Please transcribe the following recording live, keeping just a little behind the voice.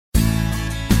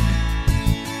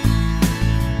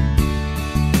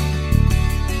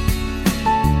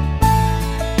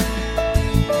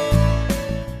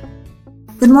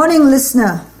Good morning,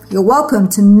 listener. You're welcome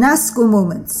to NASCO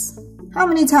Moments. How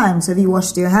many times have you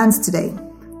washed your hands today?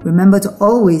 Remember to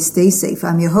always stay safe.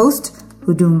 I'm your host,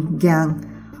 Hudung Gyang.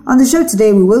 On the show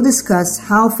today, we will discuss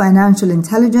how financial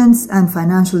intelligence and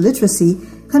financial literacy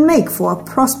can make for a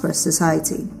prosperous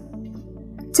society.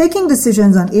 Taking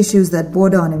decisions on issues that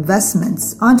border on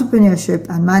investments, entrepreneurship,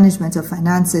 and management of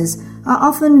finances are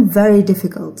often very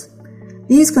difficult.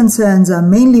 These concerns are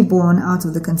mainly born out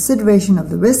of the consideration of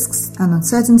the risks and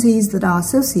uncertainties that are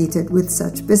associated with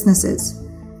such businesses.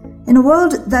 In a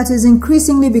world that is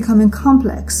increasingly becoming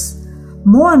complex,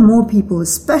 more and more people,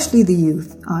 especially the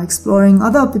youth, are exploring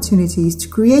other opportunities to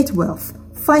create wealth,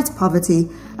 fight poverty,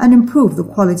 and improve the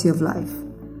quality of life.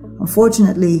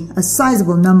 Unfortunately, a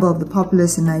sizable number of the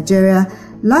populace in Nigeria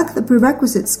lack the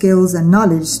prerequisite skills and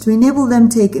knowledge to enable them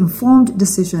take informed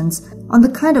decisions on the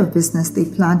kind of business they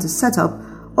plan to set up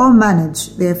or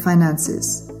manage their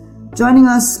finances. Joining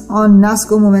us on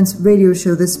NASCO Moments radio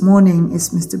show this morning is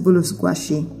Mr. Bulus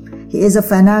Gwashi. He is a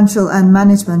financial and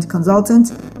management consultant,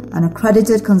 an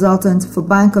accredited consultant for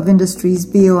Bank of Industries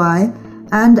BOI,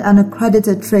 and an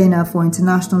accredited trainer for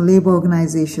International Labour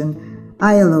Organization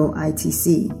ILO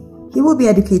ITC. He will be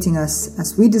educating us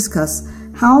as we discuss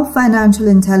how financial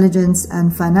intelligence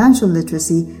and financial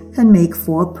literacy can make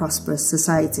for a prosperous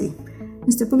society.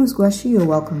 Mr. Bulus Gwashi, you're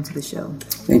welcome to the show.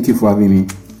 Thank you for having me.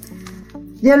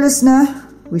 Dear listener,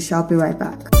 we shall be right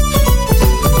back.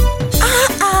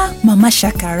 Mama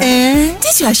Shakara,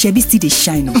 this your shebi still dey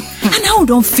shine on. And how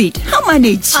don't fade? How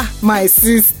manage? My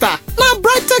sister. Now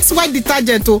Brightex white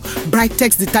detergent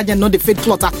Brightex detergent not the fade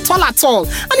cloth at all.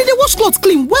 And it dey wash clothes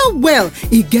clean well.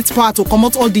 It gets power to come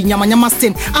out all the nyama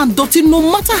stain and dirty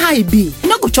no matter how it be. You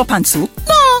no go chop hand too?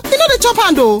 No, you know the chop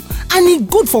hand though. And it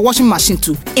good for washing machine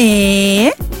too.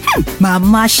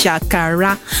 Mama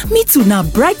Shakara. Me too now.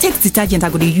 Brightex detergent I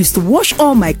go dey use to wash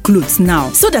all my clothes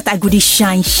now. So that I go dey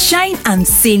shine and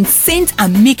saint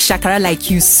and make Shakara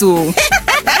like you so.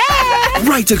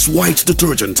 Brightex white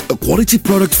detergent, a quality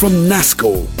product from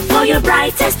NASCO. For your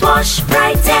brightest wash,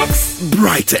 Brightex.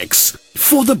 Brightex,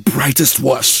 for the brightest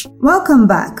wash. Welcome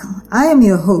back. I am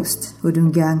your host,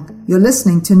 Hudung Gyang. You're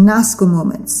listening to NASCO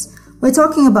Moments. We're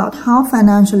talking about how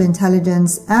financial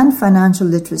intelligence and financial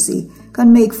literacy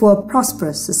can make for a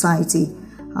prosperous society.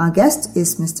 Our guest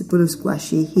is Mr. Bulus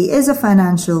Gwashi. He is a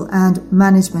financial and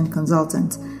management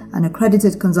consultant, an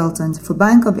accredited consultant for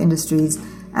Bank of Industries,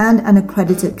 and an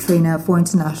accredited trainer for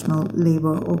International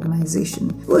Labour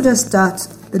Organization. We'll just start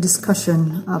the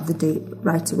discussion of the day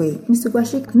right away. Mr.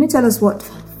 Gwashi, can you tell us what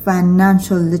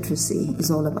financial literacy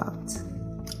is all about?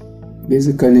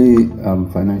 Basically,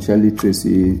 financial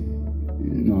literacy,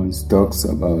 it talks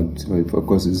about, or it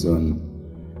focuses on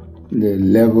the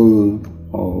level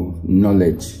of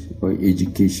knowledge or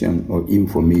education or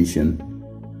information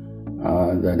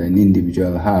that an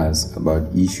individual has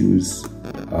about issues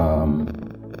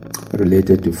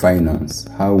related to finance,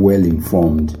 how well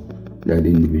informed that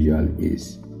individual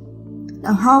is.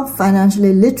 Now, how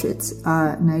financially literate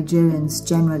are Nigerians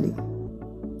generally?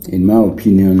 In my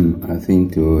opinion, I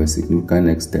think to a significant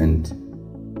extent,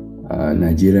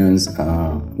 Nigerians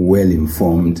are well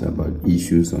informed about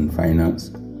issues on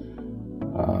finance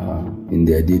in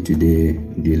their day-to-day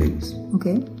dealings.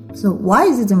 Okay, so why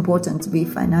is it important to be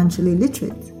financially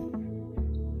literate?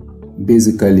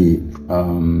 Basically,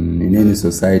 in any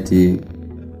society,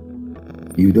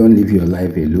 you don't live your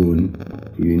life alone.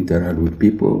 You interact with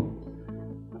people.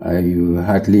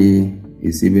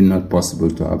 It's even not possible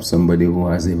to have somebody who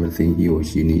has everything he or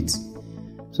she needs.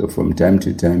 So from time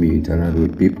to time, you interact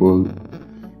with people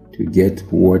to get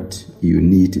what you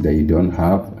need that you don't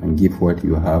have and give what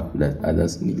you have that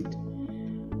others need.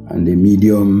 And the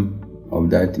medium of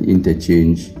that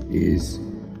interchange is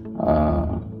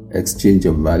exchange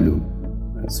of value.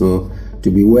 So to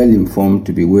be well informed,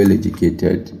 to be well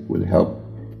educated will help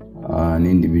an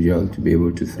individual to be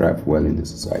able to thrive well in the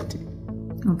society.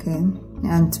 Okay,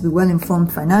 and to be well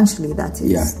informed financially, that is.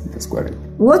 Yeah, that's correct.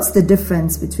 What's the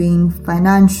difference between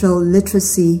financial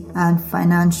literacy and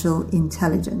financial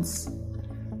intelligence?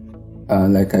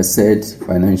 Like I said,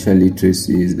 financial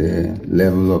literacy is the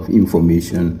level of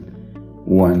information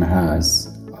one has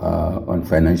on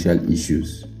financial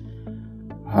issues.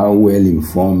 How well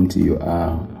informed you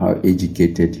are, how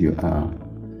educated you are.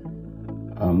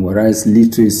 Whereas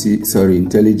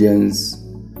intelligence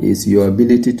is your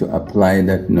ability to apply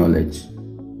that knowledge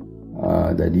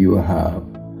that you have,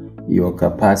 your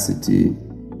capacity,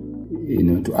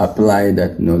 to apply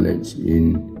that knowledge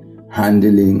in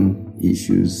handling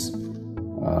issues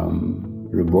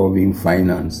revolving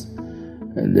finance.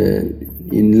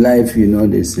 In life,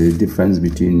 there's a difference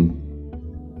between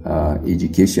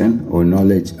education or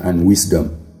knowledge and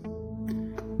wisdom.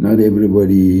 Not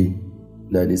everybody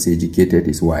that is educated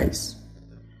is wise.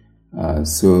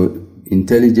 So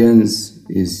intelligence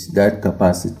is that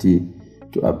capacity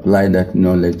to apply that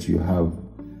knowledge you have,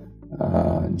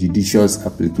 judicious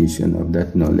application of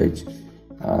that knowledge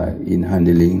in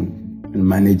handling and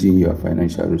managing your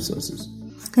financial resources.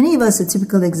 Can you give us a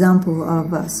typical example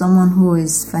of someone who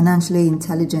is financially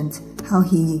intelligent, how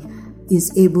he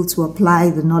is able to apply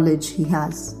the knowledge he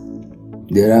has?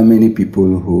 There are many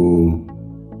people who,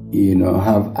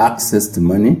 have access to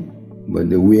money, but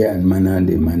the way and manner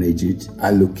they manage it,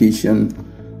 allocation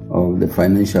of the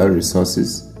financial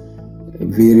resources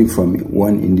vary from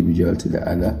one individual to the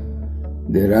other.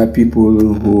 There are people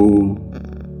who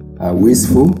are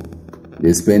wasteful.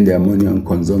 They spend their money on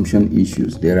consumption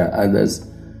issues. There are others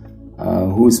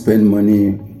who spend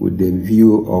money with the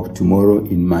view of tomorrow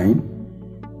in mind.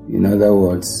 In other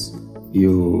words,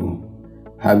 you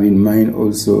have in mind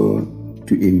also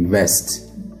to invest.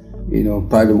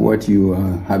 Part of what you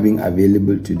are having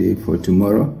available today for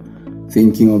tomorrow,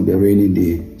 thinking of the rainy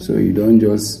day. So you don't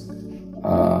just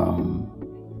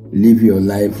live your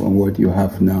life on what you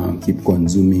have now and keep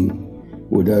consuming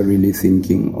without really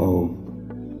thinking of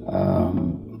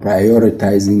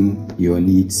prioritizing your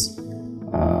needs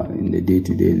in the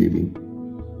day-to-day living.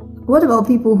 What about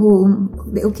people who,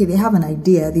 they have an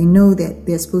idea, they know that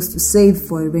they're supposed to save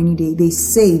for a rainy day, they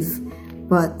save,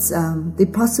 but they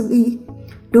possibly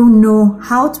don't know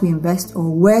how to invest or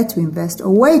where to invest or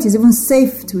where it is even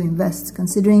safe to invest,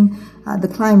 considering the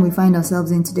climate we find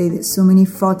ourselves in today. There's so many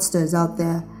fraudsters out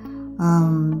there.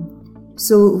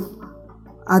 So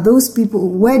are those people,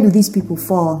 where do these people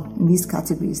fall in these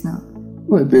categories now?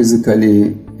 Well,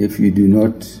 basically, if you do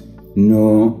not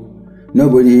know,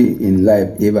 nobody in life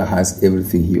ever has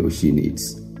everything he or she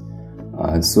needs.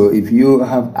 So if you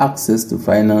have access to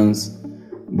finance,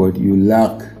 but you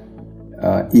lack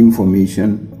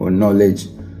information or knowledge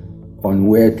on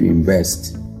where to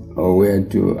invest or where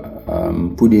to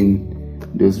put in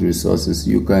those resources,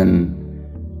 you can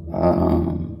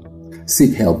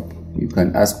seek help. You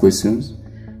can ask questions.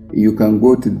 You can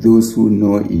go to those who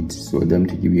know it, so them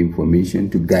to give you information,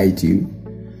 to guide you,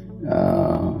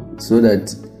 so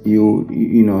that you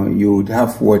would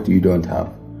have what you don't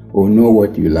have or know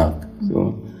what you lack.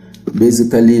 So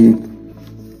basically,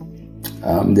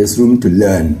 there's room to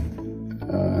learn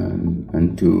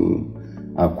and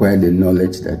to acquire the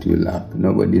knowledge that you lack.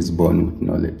 Nobody is born with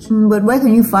knowledge. But where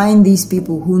can you find these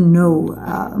people who know?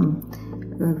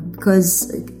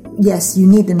 Because yes, you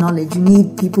need the knowledge. You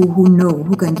need people who know,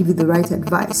 who can give you the right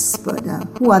advice. But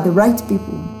who are the right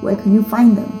people? Where can you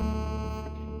find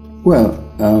them? Well,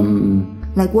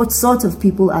 like what sort of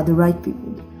people are the right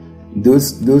people?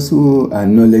 Those who are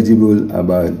knowledgeable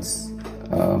about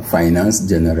finance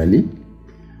generally,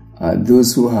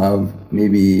 those who have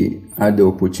maybe had the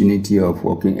opportunity of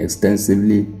working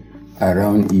extensively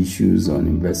around issues on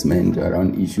investment,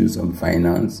 around issues on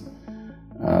finance,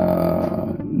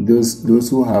 those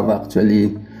who have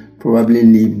actually probably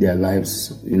lived their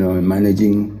lives,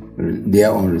 managing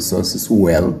their own resources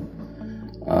well.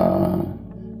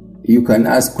 You can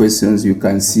ask questions. You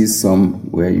can see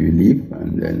some where you live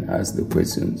and then ask the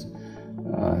questions.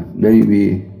 Then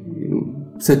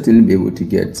you'll certainly be able to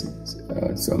get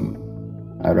some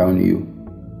around you.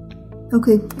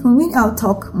 Okay, can we now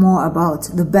talk more about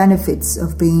the benefits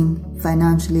of being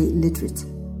financially literate?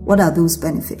 What are those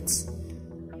benefits?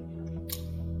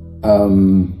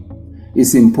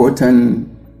 It's important,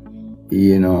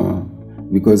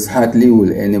 because hardly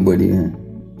will anybody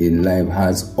in life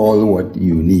has all what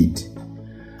you need.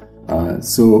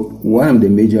 So one of the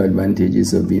major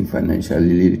advantages of being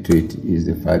financially literate is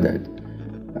the fact that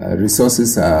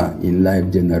resources are in life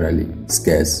generally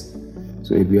scarce.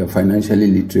 So if you are financially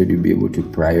literate, you'll be able to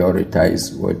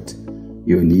prioritize what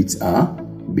your needs are,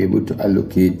 be able to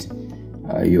allocate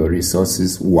your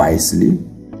resources wisely.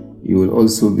 You will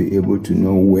also be able to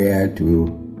know where to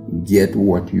get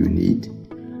what you need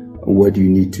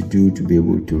to do to be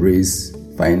able to raise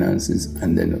finances,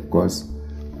 and then of course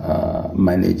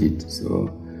manage it.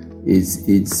 So it's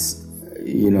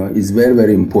very,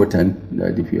 very important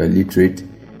that if you are literate,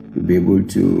 you'll be able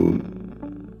to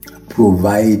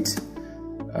provide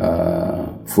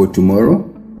for tomorrow,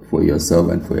 for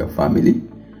yourself and for your family.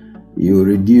 You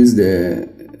reduce the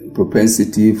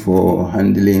propensity for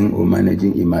handling or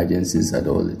managing emergencies at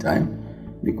all the time,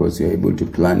 because you're able to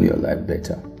plan your life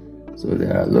better. So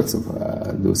there are lots of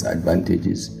those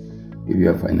advantages if you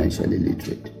are financially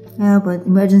literate. Yeah, but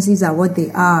emergencies are what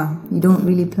they are. You don't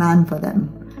really plan for them.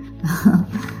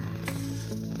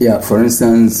 Yeah, for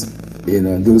instance,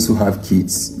 those who have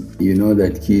kids, you know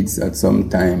that kids at some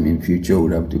time in future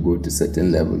would have to go to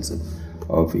certain levels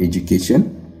of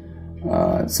education.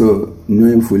 So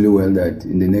knowing fully well that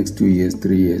in the next 2 years,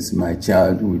 3 years, my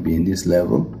child will be in this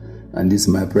level, and this is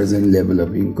my present level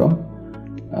of income,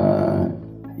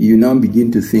 you now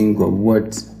begin to think of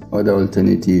what other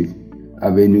alternative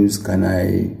avenues can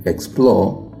I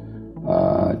explore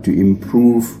to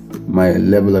improve my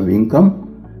level of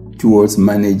income towards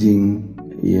managing,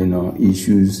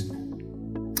 issues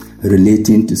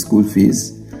relating to school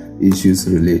fees, issues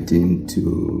relating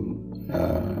to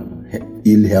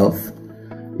ill health,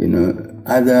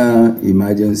 other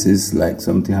emergencies like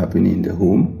something happening in the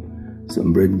home,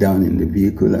 some breakdown in the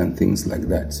vehicle and things like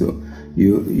that. So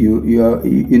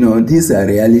these are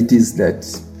realities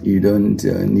that you don't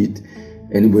need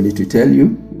anybody to tell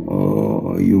you,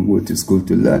 or you go to school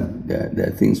to learn. There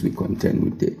are things we contend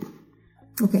with daily.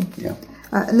 Okay. Yeah.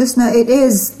 Listener, it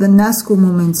is the NASCO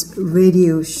Moments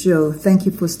radio show. Thank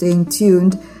you for staying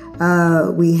tuned.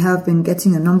 We have been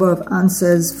getting a number of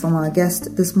answers from our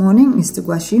guest this morning, Mr.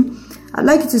 Gwashi. I'd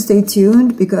like you to stay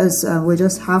tuned because we're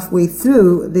just halfway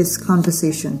through this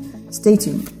conversation. Stay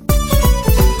tuned.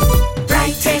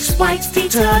 Brightex white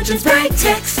detergent,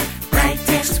 Brightex.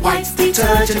 Brightex white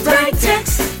detergent,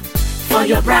 Brightex. For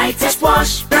your brightest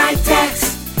wash,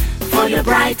 Brightex. For your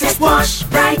brightest wash,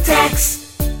 Brightex.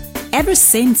 Ever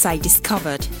since I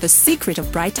discovered the secret of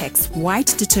Brightex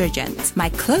white detergent, my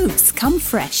clothes come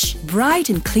fresh, bright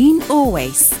and clean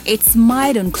always. It's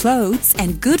mild on clothes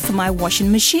and good for my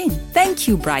washing machine. Thank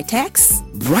you, Brightex.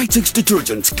 Brightex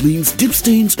detergent cleans deep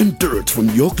stains and dirt from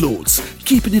your clothes,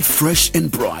 keeping it fresh and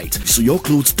bright so your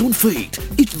clothes don't fade.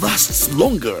 It lasts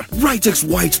longer. Brightex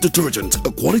white detergent,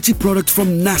 a quality product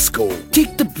from NASCO.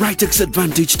 Take the Brightex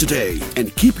advantage today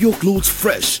and keep your clothes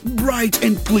fresh, bright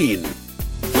and clean.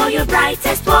 For your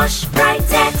brightest wash,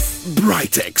 Brightex.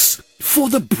 Brightex, for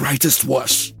the brightest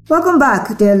wash. Welcome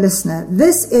back, dear listener.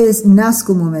 This is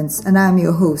NASCO Moments, and I'm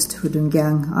your host, Hudun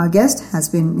Gang. Our guest has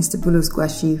been Mr. Bulus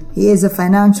Gwashi. He is a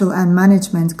financial and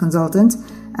management consultant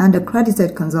and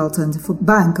accredited consultant for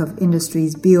Bank of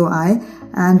Industries, BOI,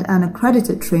 and an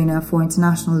accredited trainer for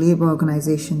International Labour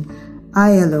Organization,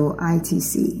 ILO,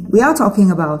 ITC. We are talking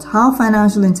about how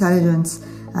financial intelligence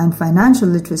and financial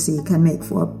literacy can make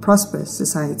for a prosperous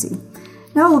society.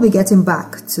 Now we'll be getting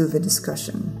back to the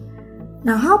discussion.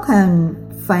 Now, how can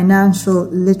financial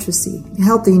literacy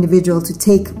help the individual to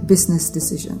take business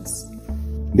decisions?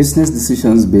 Business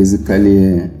decisions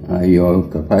basically are your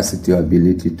capacity or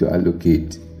ability to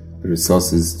allocate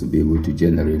resources to be able to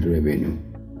generate revenue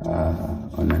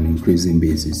on an increasing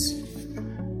basis.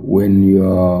 When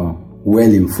you're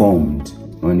well informed,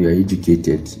 when you're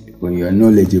educated, when you're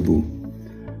knowledgeable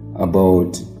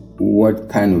about what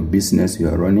kind of business you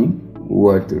are running,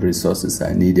 what resources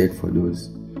are needed for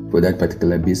that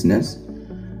particular business,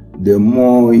 the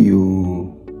more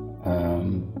you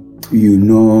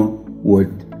know what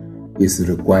is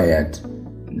required,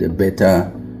 the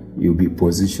better you'll be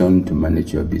positioned to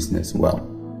manage your business well.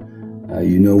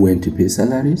 You know when to pay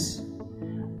salaries.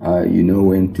 You know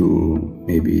when to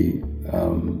maybe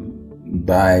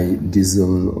buy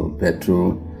diesel or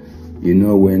petrol. You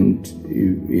know when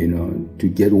to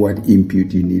get what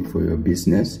input you need for your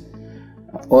business.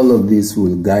 All of this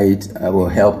will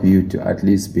help you to at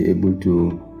least be able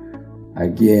to,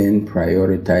 again,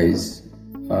 prioritize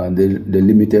the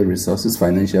limited resources,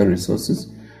 financial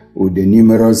resources, with the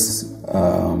numerous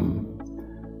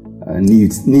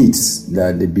needs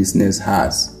that the business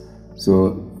has.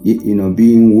 So,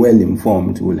 being well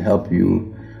informed will help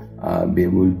you be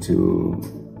able to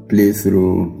play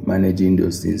through managing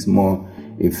those things more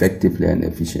effectively and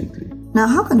efficiently. Now,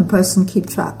 how can a person keep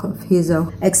track of his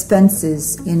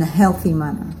expenses in a healthy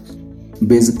manner?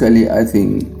 Basically, I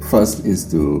think first is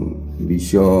to be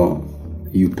sure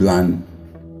you plan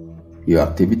your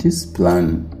activities,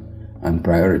 plan and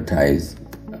prioritize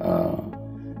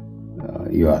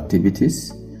your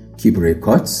activities. Keep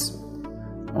records,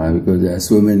 because there are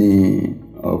so many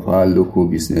of our local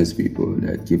business people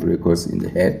that keep records in the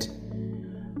head.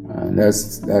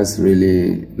 That's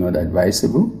really not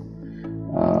advisable.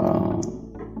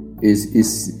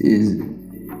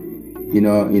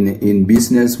 In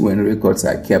business, when records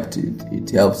are kept, it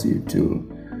helps you to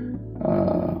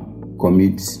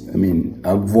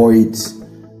avoid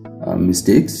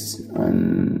mistakes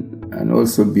and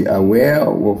also be aware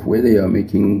of whether you are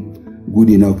making good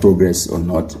enough progress or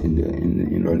not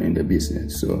in running the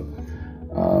business. So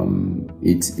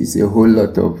it's a whole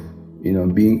lot of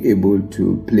being able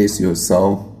to place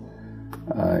yourself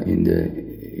in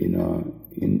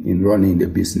running the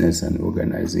business and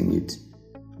organizing it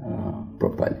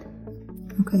properly.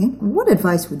 Okay. What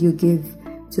advice would you give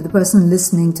to the person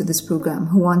listening to this program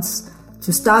who wants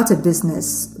to start a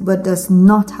business but does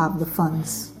not have the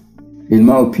funds? In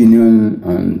my opinion,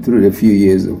 and through the few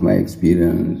years of my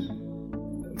experience,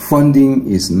 funding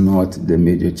is not the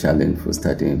major challenge for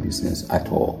starting a business at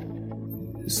all.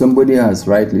 Somebody has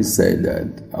rightly said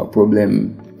that our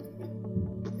problem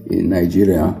in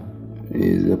Nigeria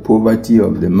is the poverty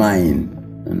of the mind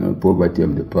and not poverty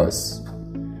of the purse.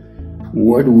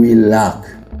 What we lack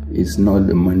is not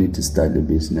the money to start the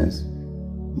business,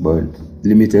 but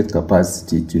limited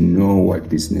capacity to know what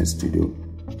business to do.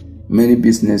 Many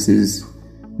businesses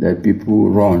that people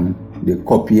run, they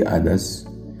copy others.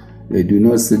 They do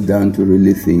not sit down to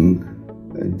really think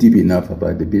deep enough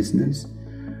about the business.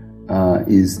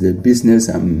 Is the business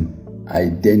I'm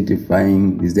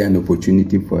identifying, is there an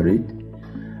opportunity for it?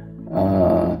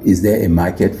 Is there a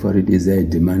market for it? Is there a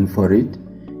demand for it?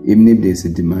 Even if there's a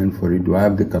demand for it, do I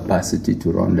have the capacity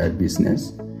to run that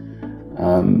business?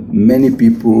 Many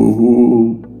people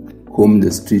who comb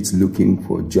the streets looking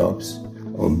for jobs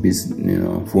or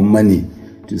business, for money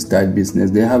to start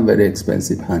business, they have very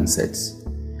expensive handsets.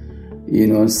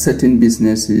 Certain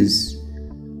businesses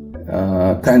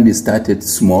can be started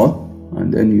small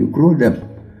and then you grow them.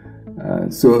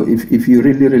 So if you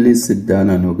really sit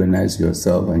down and organize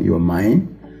yourself and your mind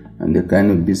and the kind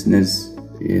of business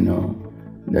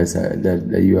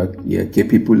that you are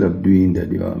capable of doing,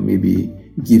 that you are maybe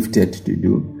gifted to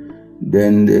do,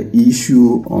 then the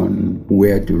issue on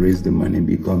where to raise the money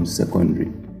becomes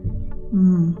secondary.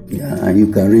 Yeah, and you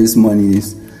can raise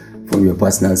monies from your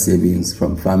personal savings,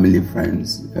 from family,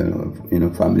 friends,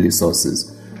 family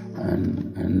sources,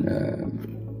 and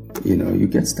you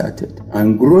get started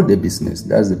and grow the business.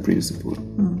 That's the principle.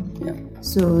 Yeah.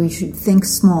 So you should think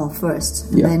small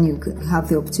first, and then you could have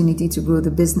the opportunity to grow the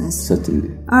business.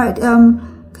 Certainly. All right.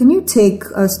 Can you take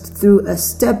us through a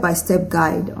step-by-step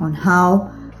guide on how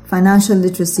financial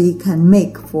literacy can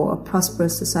make for a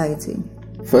prosperous society?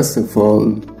 First of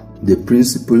all, the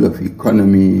principle of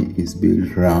economy is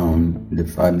built around the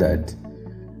fact that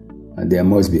there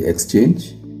must be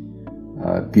exchange.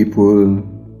 People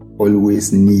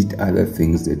always need other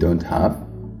things they don't have,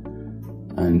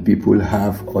 and people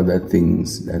have other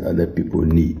things that other people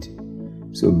need.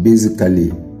 So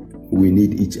basically, we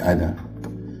need each other.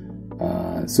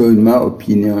 So in my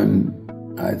opinion,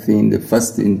 I think the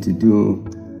first thing to do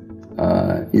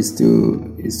is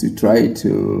to try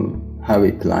to have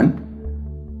a plan,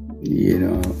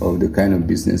 of the kind of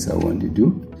business I want to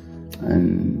do,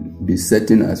 and be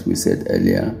certain, as we said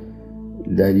earlier,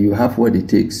 that you have what it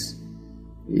takes,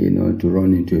 to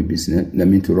run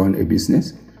a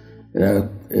business. There are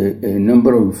a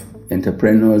number of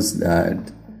entrepreneurs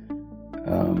that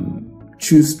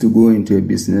choose to go into a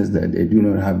business that they do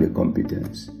not have the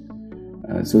competence.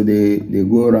 So they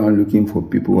go around looking for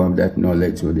people who have that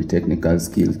knowledge or the technical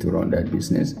skill to run that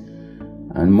business.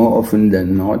 And more often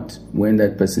than not, when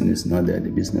that person is not there,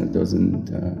 the business doesn't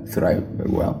thrive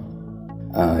very well.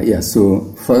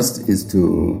 So first is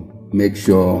to make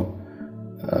sure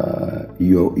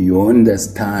you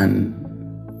understand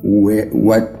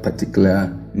what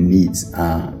particular needs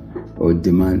are or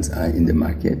demands are in the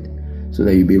market, so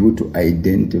that you'll be able to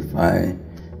identify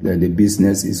that the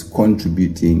business is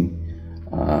contributing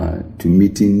to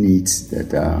meeting needs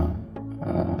that are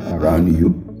around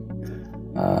you.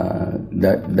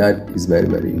 That is very,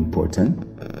 very important.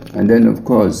 And then, of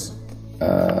course,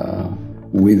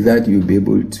 with that, you'll be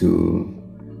able to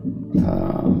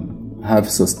have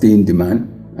sustained demand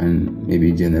and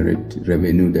maybe generate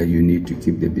revenue that you need to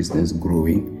keep the business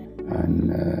growing.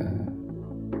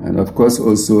 And of course,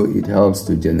 also it helps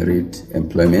to generate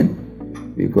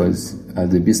employment, because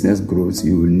as the business grows,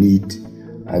 you will need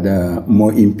other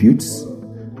more inputs,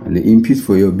 and the input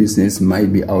for your business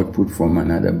might be output from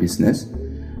another business,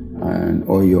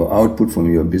 or your output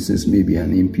from your business may be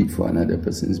an input for another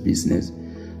person's business.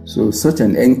 So such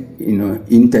an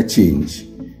interchange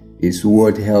is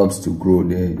what helps to grow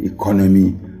the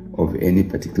economy of any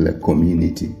particular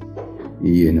community.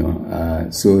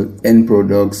 So end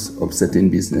products of certain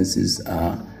businesses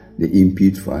are the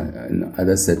input for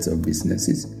other sets of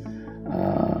businesses.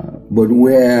 But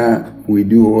where we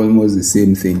do almost the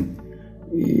same thing,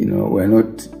 we're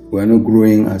not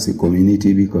growing as a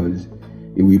community, because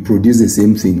if we produce the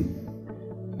same thing,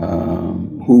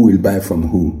 who will buy from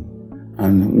who?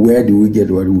 And where do we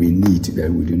get what we need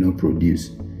that we do not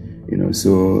produce?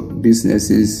 So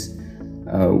businesses,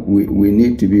 we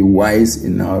need to be wise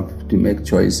enough to make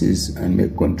choices and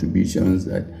make contributions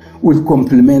that will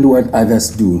complement what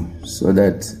others do, so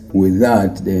that with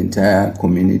that, the entire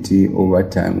community over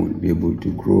time will be able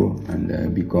to grow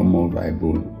and become more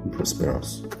viable and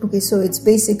prosperous. Okay, so it's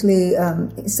basically,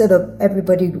 instead of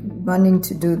everybody running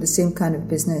to do the same kind of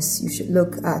business, you should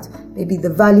look at maybe the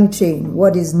value chain,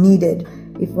 what is needed.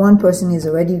 If one person is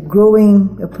already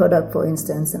growing a product, for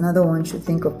instance, another one should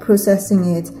think of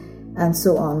processing it and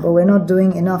so on. But we're not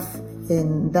doing enough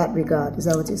in that regard. Is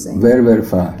that what you're saying? Very, very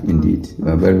far indeed.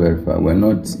 We're very, very far. We're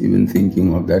not even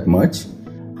thinking of that much.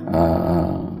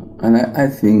 And I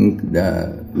think there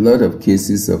are a lot of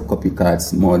cases of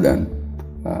copycats more than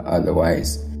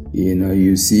otherwise.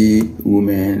 You see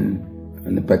women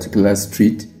on a particular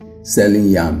street selling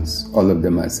yams. All of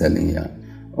them are selling yams.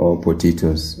 Or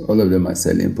potatoes. All of them are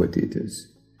selling potatoes.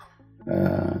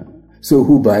 So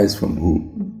who buys from who?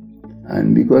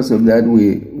 And because of that,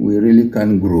 we really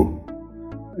can't grow.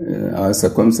 Our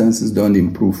circumstances don't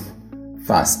improve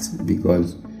fast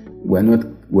because we're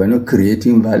not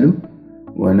creating value.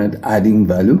 We're not adding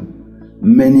value.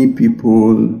 Many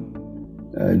people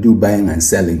do buying and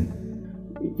selling.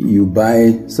 You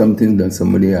buy something that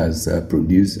somebody has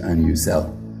produced and you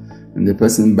sell. And the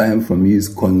person buying from you is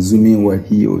consuming what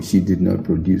he or she did not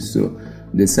produce. So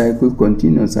the cycle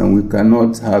continues, and we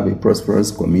cannot have a prosperous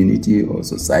community or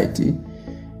society,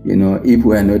 if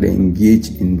we are not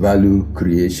engaged in value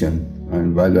creation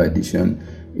and value addition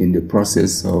in the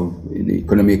process of the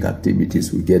economic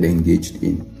activities we get engaged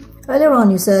in. Earlier on,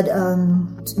 you said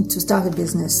to start a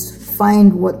business,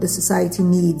 find what the society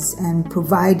needs and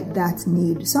provide that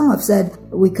need. Some have said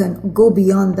we can go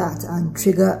beyond that and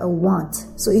trigger a want.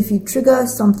 So if you trigger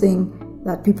something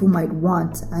that people might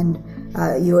want and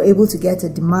you're able to get a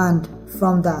demand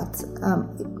from that,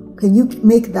 can you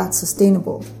make that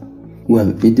sustainable? Well,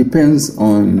 it depends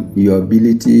on your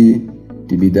ability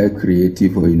to be that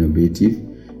creative or innovative,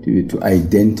 to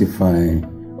identify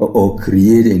or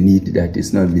create a need that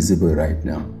is not visible right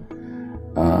now.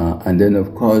 And then,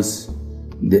 of course,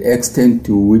 the extent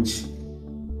to which,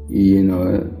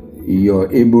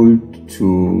 you're able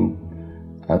to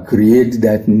create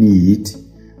that need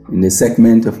in the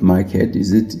segment of market.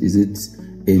 Is it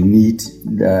a need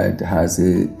that has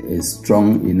a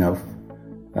strong enough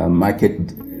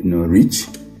market reach,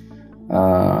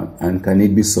 and can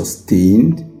it be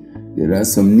sustained? There are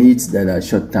some needs that are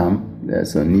short-term. There are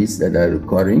some needs that are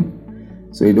recurring.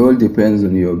 So it all depends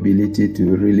on your ability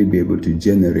to really be able to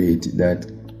generate that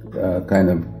kind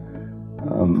of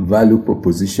value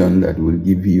proposition that will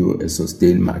give you a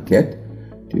sustained market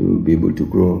to be able to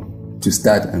grow, to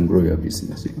start and grow your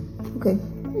business. Okay.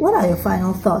 What are your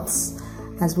final thoughts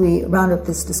as we round up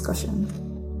this discussion?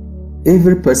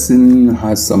 Every person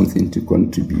has something to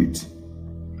contribute,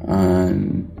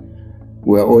 and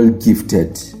we're all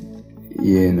gifted,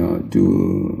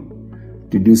 to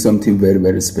do something very,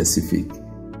 very specific.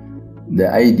 The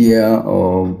idea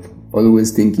of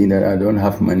always thinking that I don't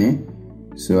have money,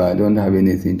 so I don't have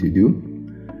anything to do,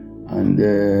 and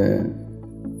the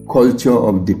culture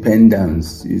of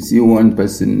dependence. You see one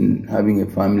person having a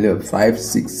family of 5,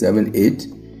 6, 7, 8,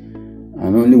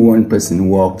 and only one person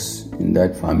works in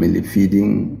that family,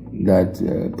 feeding that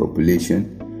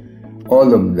population.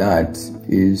 All of that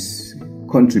is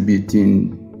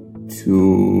contributing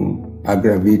to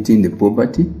aggravating the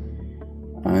poverty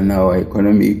and our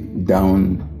economic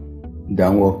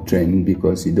downward trend,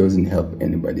 because it doesn't help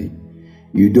anybody.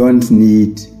 You don't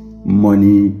need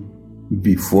money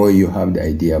before you have the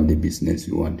idea of the business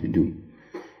you want to do.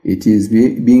 It is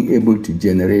being able to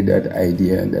generate that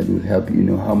idea that will help you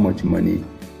know how much money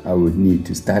I would need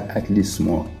to start, at least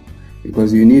small.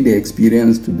 Because you need the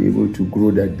experience to be able to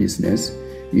grow that business.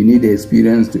 You need the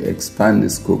experience to expand the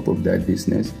scope of that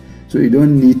business. So you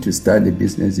don't need to start the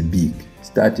business big.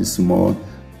 Start small,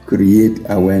 create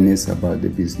awareness about the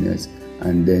business,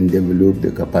 and then develop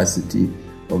the capacity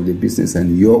of the business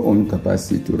and your own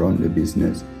capacity to run the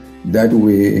business. That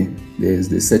way, there's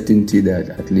the certainty that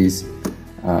at least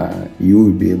you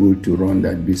will be able to run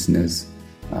that business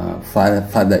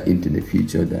further into the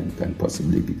future than can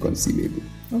possibly be conceivable.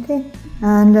 Okay,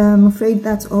 and I'm afraid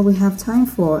that's all we have time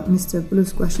for, Mr. Blue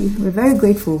Squashy. We're very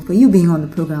grateful for you being on the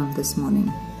program this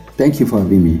morning. Thank you for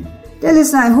having me. Dear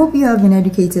listener, I hope you have been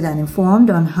educated and informed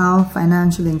on how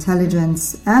financial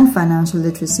intelligence and financial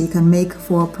literacy can make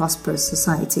for a prosperous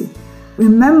society.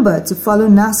 Remember to follow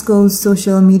NASCO's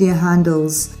social media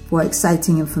handles for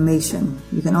exciting information.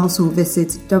 You can also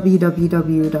visit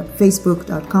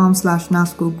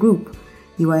www.facebook.com/NASCO group.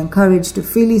 You are encouraged to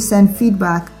freely send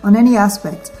feedback on any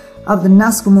aspect of the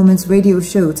NASCO Moments radio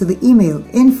show to the email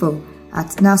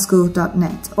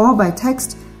info@nasco.net or by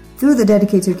text through the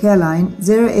dedicated care line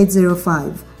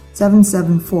 0805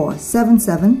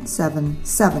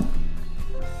 774-7777.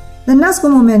 The NASCO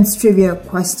Moments trivia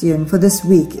question for this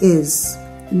week is,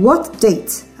 what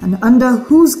date and under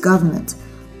whose government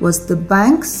was the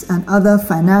Banks and Other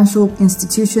Financial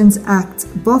Institutions Act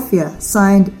 (BOFIA)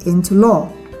 signed into law?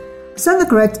 Send the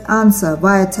correct answer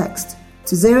via text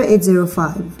to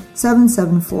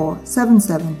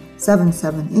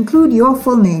 0805-774-7777. Include your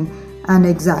full name and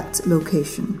exact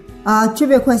location. Our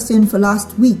trivia question for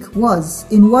last week was,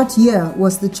 in what year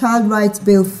was the Child Rights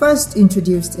Bill first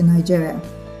introduced in Nigeria?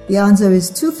 The answer is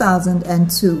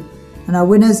 2002. And our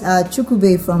winners are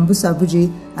Chukube from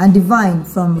Busabuji and Divine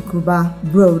from Kuba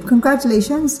Broad.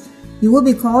 Congratulations! You will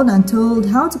be called and told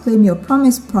how to claim your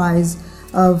promised prize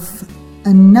of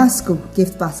a NASCO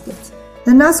gift basket.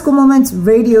 The NASCO Moments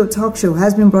radio talk show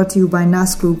has been brought to you by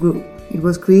NASCO Group. It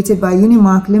was created by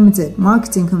Unimark Limited,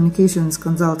 Marketing Communications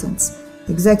Consultants.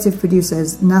 Executive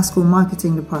Producers, NASCO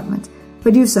Marketing Department.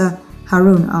 Producer,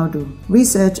 Harun Audu.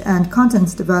 Research and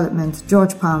Content Development,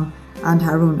 George Palm and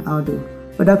Harun Audu.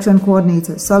 Production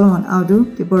Coordinator, Solomon Audu,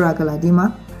 Deborah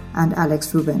Galadima, and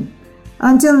Alex Rubin.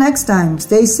 Until next time,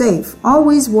 stay safe.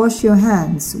 Always wash your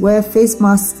hands, wear face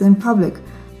masks in public,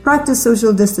 practice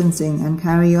social distancing, and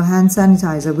carry your hand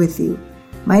sanitizer with you.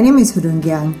 My name is Hudun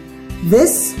Gyang.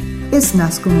 This is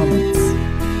NASCO Moments.